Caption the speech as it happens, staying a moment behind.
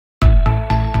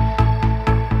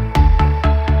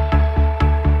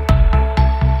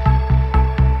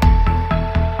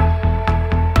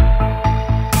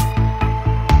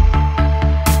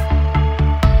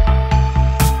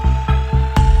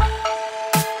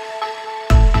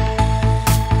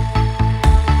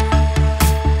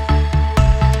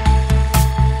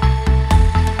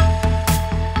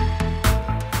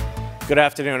Good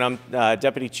afternoon. I'm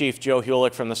Deputy Chief Joe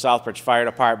Hulyk from the Southbridge Fire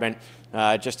Department.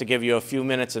 Just to give you a few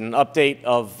minutes and an update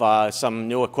of some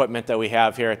new equipment that we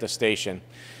have here at the station.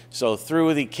 So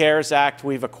through the CARES Act,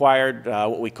 we've acquired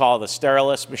what we call the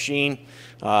Sterilist machine.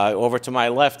 Over to my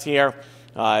left here,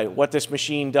 what this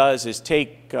machine does is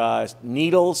take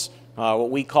needles, what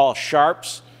we call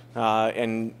sharps,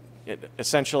 and it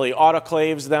essentially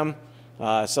autoclaves them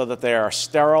so that they are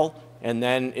sterile, and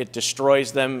then it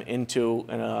destroys them into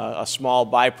a small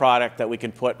byproduct that we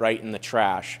can put right in the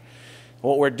trash.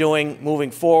 What we're doing moving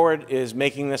forward is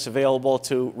making this available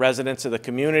to residents of the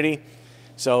community.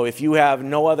 So if you have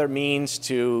no other means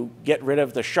to get rid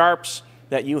of the sharps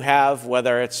that you have,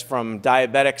 whether it's from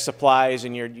diabetic supplies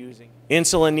and you're using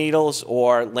insulin needles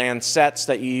or lancets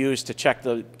that you use to check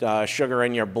the sugar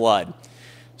in your blood.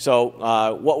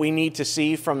 So what we need to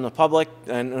see from the public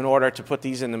in order to put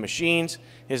these in the machines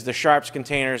is the sharps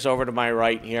containers over to my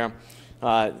right here.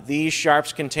 These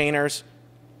sharps containers,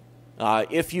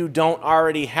 if you don't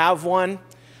already have one,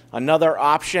 another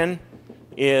option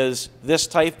is this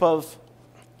type of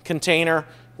container,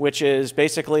 which is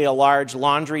basically a large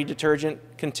laundry detergent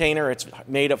container. It's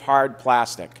made of hard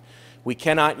plastic. We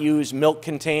cannot use milk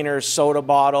containers, soda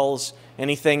bottles,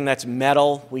 anything that's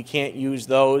metal. We can't use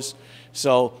those.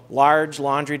 So large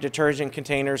laundry detergent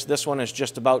containers, this one is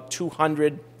just about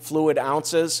 200 fluid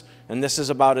ounces, and this is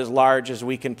about as large as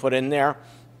we can put in there.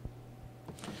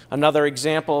 Another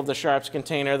example of the sharps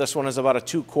container, this one is about a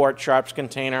 2-quart sharps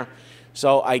container.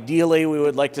 So ideally, we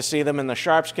would like to see them in the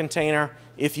sharps container.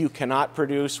 If you cannot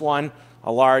produce one,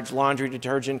 a large laundry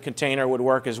detergent container would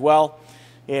work as well.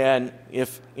 And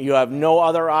if you have no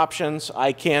other options,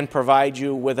 I can provide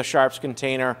you with a sharps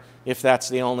container if that's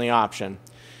the only option.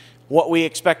 What we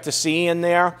expect to see in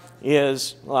there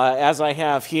is, as I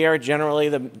have here, generally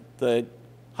the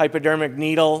hypodermic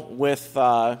needle with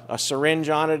a syringe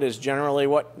on it is generally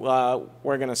what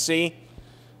we're going to see.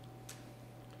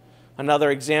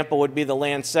 Another example would be the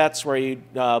lancets, where you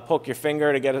poke your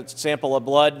finger to get a sample of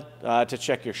blood to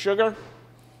check your sugar.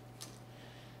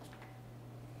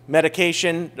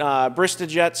 Medication,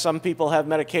 Bristojet, some people have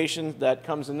medication that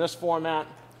comes in this format.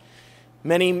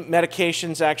 Many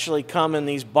medications actually come in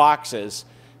these boxes.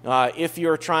 If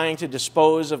you're trying to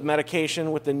dispose of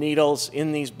medication with the needles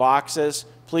in these boxes,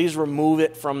 please remove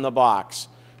it from the box.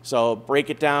 So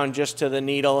break it down just to the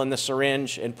needle and the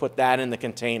syringe and put that in the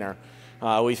container.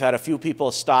 We've had a few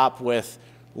people stop with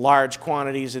large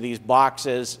quantities of these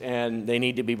boxes, and they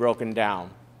need to be broken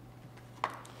down.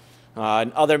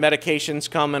 Other medications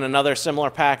come in another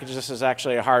similar package. This is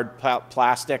actually a hard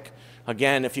plastic.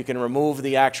 Again, if you can remove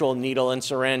the actual needle and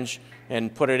syringe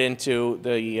and put it into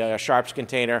the sharps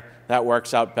container, that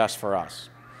works out best for us.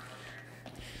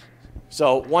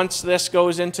 So once this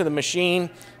goes into the machine,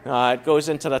 it goes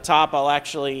into the top. I'll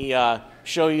actually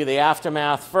show you the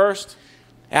aftermath first.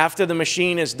 After the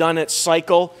machine is done its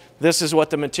cycle, this is what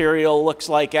the material looks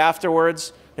like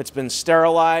afterwards. It's been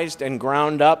sterilized and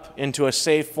ground up into a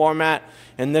safe format,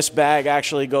 and this bag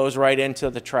actually goes right into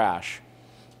the trash.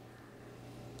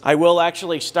 I will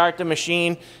actually start the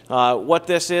machine. What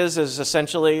this is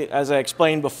essentially, as I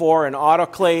explained before, an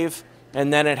autoclave,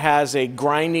 and then it has a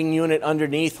grinding unit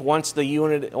underneath. Once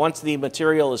the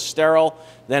material is sterile,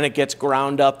 then it gets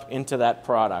ground up into that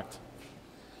product.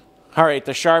 All right,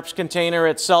 the sharps container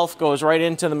itself goes right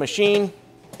into the machine.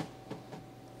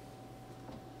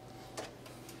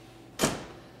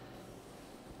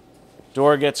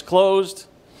 Door gets closed,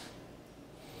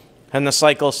 and the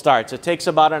cycle starts. It takes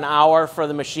about an hour for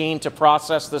the machine to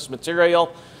process this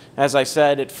material. As I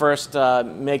said, it first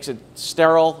makes it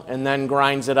sterile and then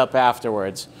grinds it up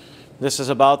afterwards. This is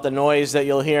about the noise that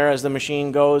you'll hear as the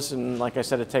machine goes, and like I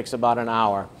said, it takes about an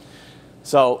hour.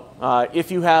 So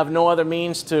if you have no other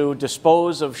means to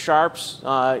dispose of sharps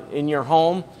in your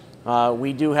home,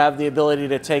 we do have the ability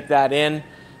to take that in.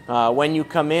 When you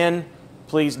come in,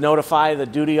 please notify the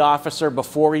duty officer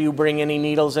before you bring any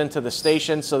needles into the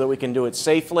station so that we can do it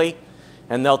safely.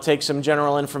 And they'll take some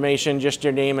general information, just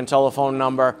your name and telephone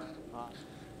number.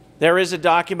 There is a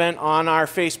document on our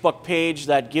Facebook page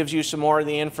that gives you some more of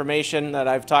the information that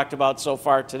I've talked about so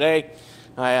far today.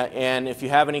 And if you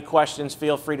have any questions,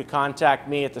 feel free to contact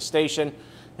me at the station.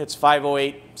 It's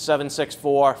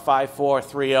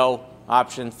 508-764-5430,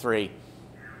 option 3.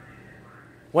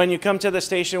 When you come to the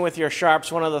station with your sharps,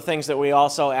 one of the things that we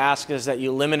also ask is that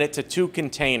you limit it to 2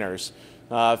 containers.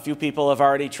 A few people have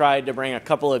already tried to bring a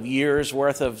couple of years'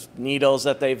 worth of needles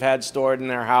that they've had stored in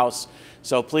their house.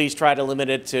 So please try to limit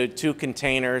it to 2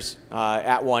 containers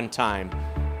at one time.